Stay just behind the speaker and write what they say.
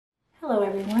Hello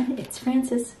everyone, it's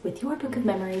Frances with Your Book of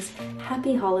Memories.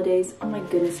 Happy holidays. Oh my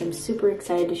goodness, I'm super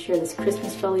excited to share this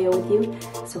Christmas folio with you.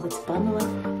 So let's bundle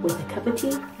up with a cup of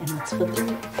tea and let's flip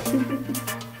through it.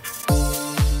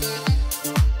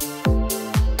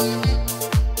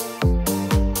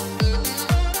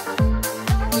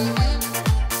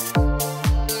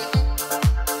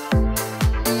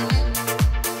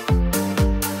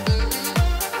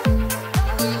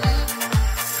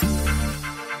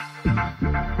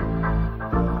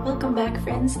 Welcome back,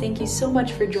 friends. Thank you so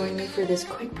much for joining me for this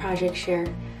quick project share.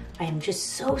 I am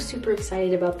just so super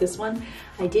excited about this one.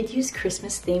 I did use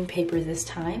Christmas themed paper this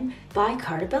time by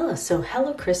Carta. So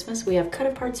Hello Christmas, we have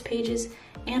cut aparts pages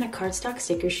and a cardstock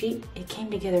sticker sheet. It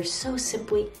came together so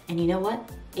simply, and you know what?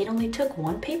 It only took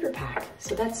one paper pack.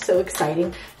 So that's so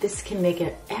exciting. This can make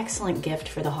an excellent gift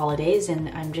for the holidays, and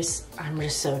I'm just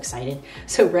so excited.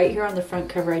 So right here on the front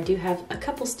cover, I do have a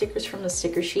couple stickers from the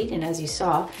sticker sheet, and as you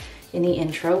saw in the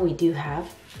intro, we do have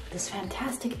this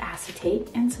fantastic acetate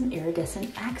and some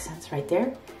iridescent accents right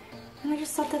there. And I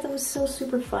just thought that was so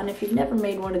super fun. If you've never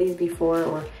made one of these before,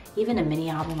 or even a mini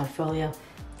album or folio,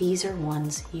 these are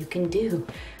ones you can do.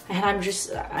 And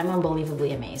I'm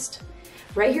unbelievably amazed.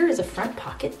 Right here is a front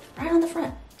pocket, right on the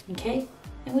front, okay?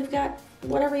 And we've got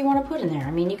whatever you want to put in there.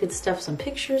 I mean, you could stuff some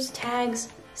pictures, tags,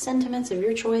 sentiments of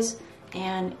your choice,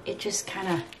 and it just kind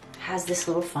of has this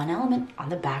little fun element on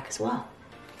the back as well.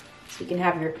 So you can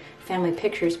have your family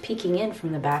pictures peeking in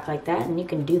from the back like that, and you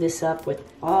can do this up with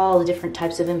all the different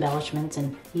types of embellishments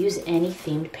and use any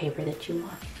themed paper that you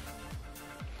want.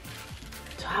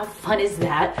 So how fun is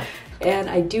that? And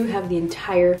I do have the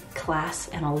entire class,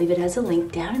 and I'll leave it as a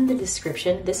link down in the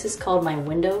description. This is called my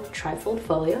window trifold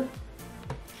folio,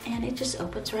 and it just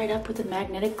opens right up with a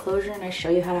magnetic closure, and I show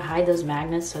you how to hide those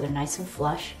magnets so they're nice and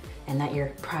flush and that your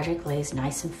project lays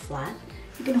nice and flat.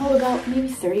 You can hold about maybe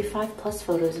 35 plus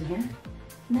photos in here,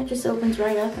 and that just opens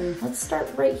right up. And let's start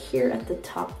right here at the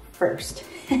top first,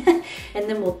 and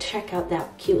then we'll check out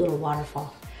that cute little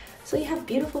waterfall. So you have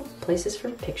beautiful places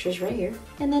for pictures right here,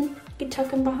 and then you can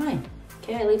tuck them behind.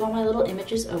 Okay, I leave all my little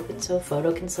images open so a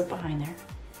photo can slip behind there.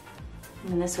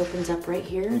 And then this opens up right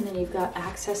here, and then you've got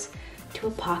access to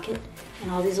a pocket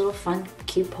and all these little fun,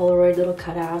 cute Polaroid little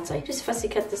cutouts. I just fussy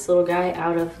cut this little guy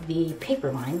out of the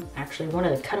paper line, actually one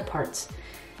of the cut aparts.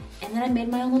 And then I made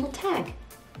my own little tag.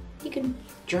 You can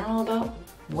journal about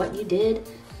what you did,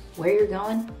 where you're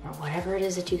going, or whatever it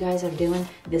is that you guys are doing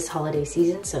this holiday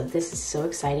season. So this is so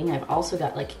exciting. I've also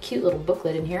got like a cute little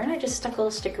booklet in here, and I just stuck a little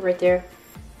sticker right there.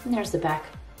 And there's the back.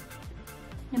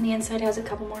 And the inside has a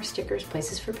couple more stickers,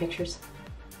 places for pictures.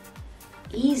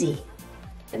 Easy.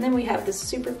 And then we have this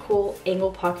super cool angle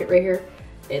pocket right here.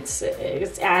 It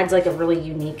adds like a really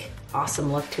unique,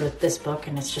 awesome look to this book,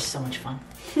 and it's just so much fun.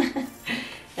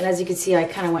 And as you can see, I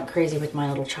kind of went crazy with my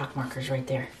little chalk markers right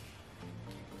there.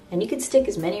 And you can stick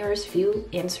as many or as few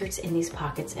inserts in these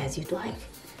pockets as you'd like.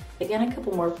 Again, a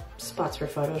couple more spots for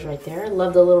photos right there. I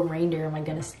love the little reindeer, oh my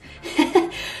goodness.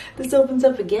 This opens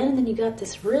up again, and then you got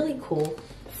this really cool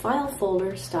file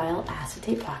folder style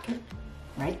acetate pocket.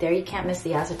 Right there, you can't miss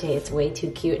the acetate. It's way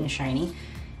too cute and shiny.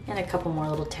 And a couple more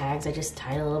little tags. I just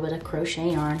tied a little bit of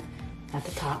crochet yarn at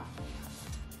the top.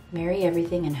 Merry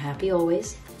everything and happy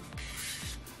always.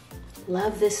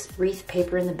 Love this wreath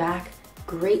paper in the back.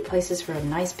 Great places for a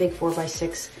nice big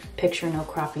 4x6 picture, no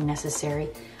cropping necessary.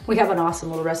 We have an awesome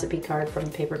little recipe card from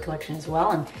the paper collection as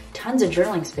well, and tons of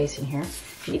journaling space in here.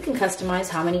 You can customize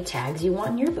how many tags you want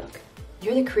in your book.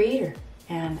 You're the creator.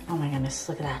 And oh my goodness,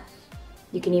 look at that.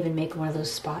 You can even make one of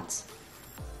those spots.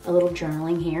 A little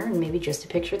journaling here and maybe just a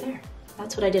picture there.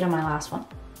 That's what I did on my last one.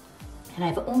 And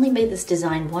I've only made this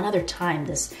design one other time,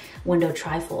 this window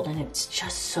trifold, and it's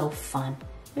just so fun.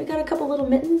 We've got a couple little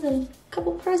mittens and a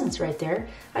couple presents right there.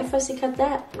 I fussy cut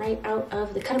that right out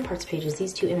of the cut aparts pages,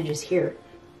 these two images here.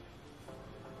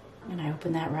 And I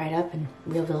open that right up and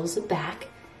reveals the back.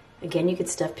 Again, you could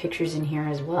stuff pictures in here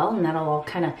as well, and that'll all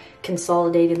kind of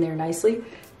consolidate in there nicely.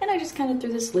 And I just kind of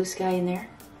threw this loose guy in there.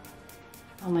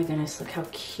 Oh my goodness, look how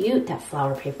cute that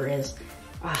flower paper is.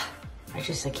 Ah, I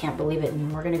can't believe it.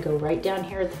 And we're gonna go right down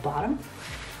here at the bottom.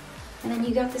 And then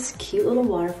you got this cute little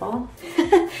waterfall.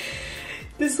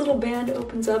 This little band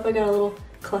opens up. I got a little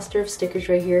cluster of stickers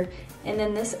right here. And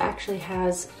then this actually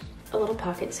has a little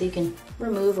pocket so you can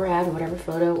remove or add whatever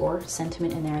photo or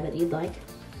sentiment in there that you'd like.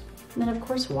 And then of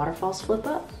course, waterfalls flip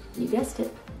up. You guessed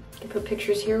it. You can put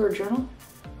pictures here or journal.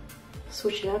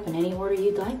 Switch it up in any order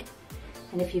you'd like.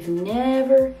 And if you've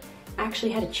never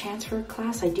actually had a chance for a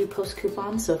class, I do post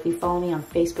coupons. So if you follow me on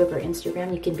Facebook or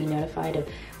Instagram, you can be notified of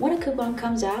when a coupon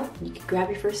comes out. You can grab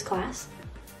your first class.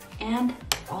 And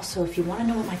also, if you want to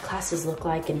know what my classes look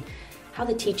like and how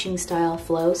the teaching style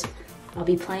flows. I'll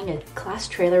be playing a class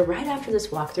trailer right after this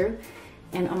walkthrough.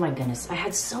 And oh my goodness, I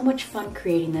had so much fun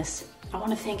creating this. I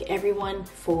want to thank everyone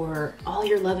for all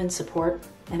your love and support.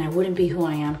 And I wouldn't be who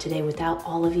I am today without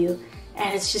all of you.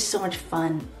 And it's just so much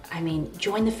fun. I mean,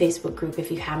 join the Facebook group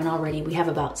if you haven't already. We have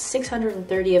about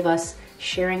 630 of us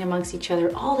sharing amongst each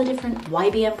other all the different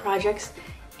YBM projects.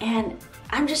 And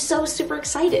I'm just so super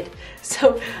excited.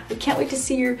 So I can't wait to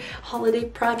see your holiday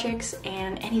projects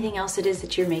and anything else it is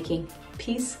that you're making.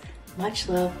 Peace, much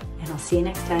love, and I'll see you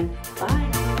next time.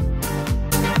 Bye.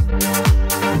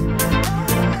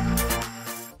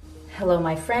 Hello,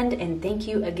 my friend, and thank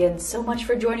you again so much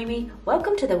for joining me.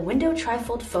 Welcome to the Window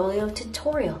Trifold Folio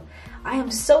tutorial. I am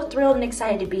so thrilled and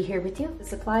excited to be here with you. The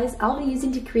supplies I'll be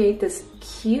using to create this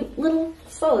cute little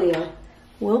folio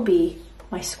will be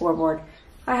my scoreboard.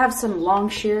 I have some long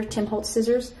shear Tim Holtz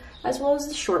scissors as well as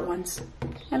the short ones,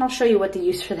 and I'll show you what the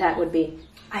use for that would be.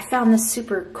 I found this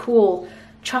super cool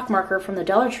chalk marker from the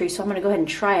Dollar Tree, so I'm going to go ahead and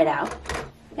try it out.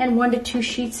 And 1 to 2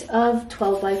 sheets of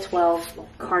 12 by 12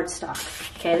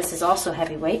 cardstock. Okay, this is also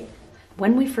heavyweight.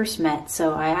 When we first met,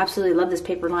 so I absolutely love this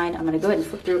paper line. I'm going to go ahead and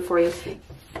flip through it for you.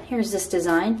 Here's this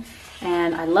design,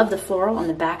 and I love the floral on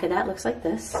the back of that. Looks like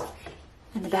this.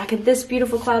 And the back of this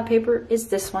beautiful cloud paper is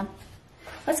this one.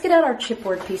 Let's get out our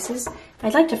chipboard pieces.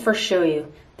 I'd like to first show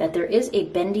you that there is a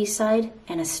bendy side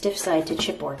and a stiff side to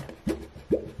chipboard.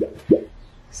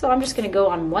 So I'm just going to go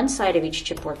on one side of each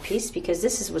chipboard piece because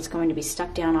this is what's going to be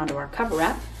stuck down onto our cover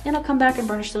wrap, and I'll come back and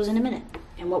burnish those in a minute.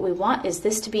 And what we want is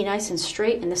this to be nice and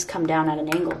straight and this come down at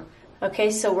an angle.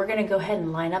 Okay, so we're going to go ahead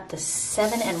and line up the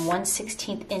 7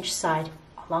 1/16 inch side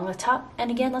along the top, and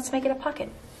again, let's make it a pocket.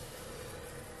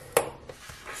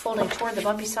 Folding toward the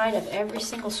bumpy side of every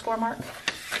single score mark.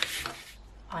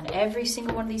 On every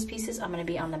single one of these pieces, I'm going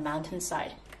to be on the mountain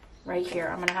side. Right here,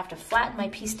 I'm going to have to flatten my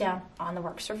piece down on the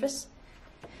work surface.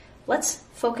 Let's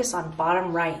focus on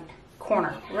bottom right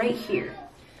corner, right here.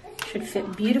 Should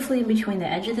fit beautifully in between the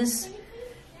edge of this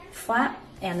flat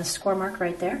and the score mark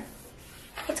right there.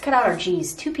 Let's cut out our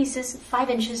G's, 2 pieces, 5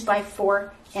 inches by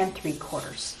 4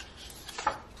 3/4.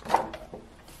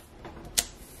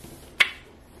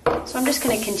 So I'm just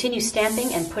going to continue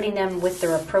stamping and putting them with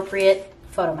their appropriate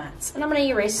photo mats. And I'm going to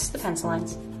erase the pencil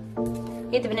lines.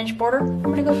 1/8 of an inch border, I'm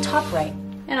going to go top right.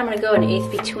 And I'm going to go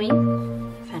 1/8 between.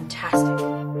 Fantastic.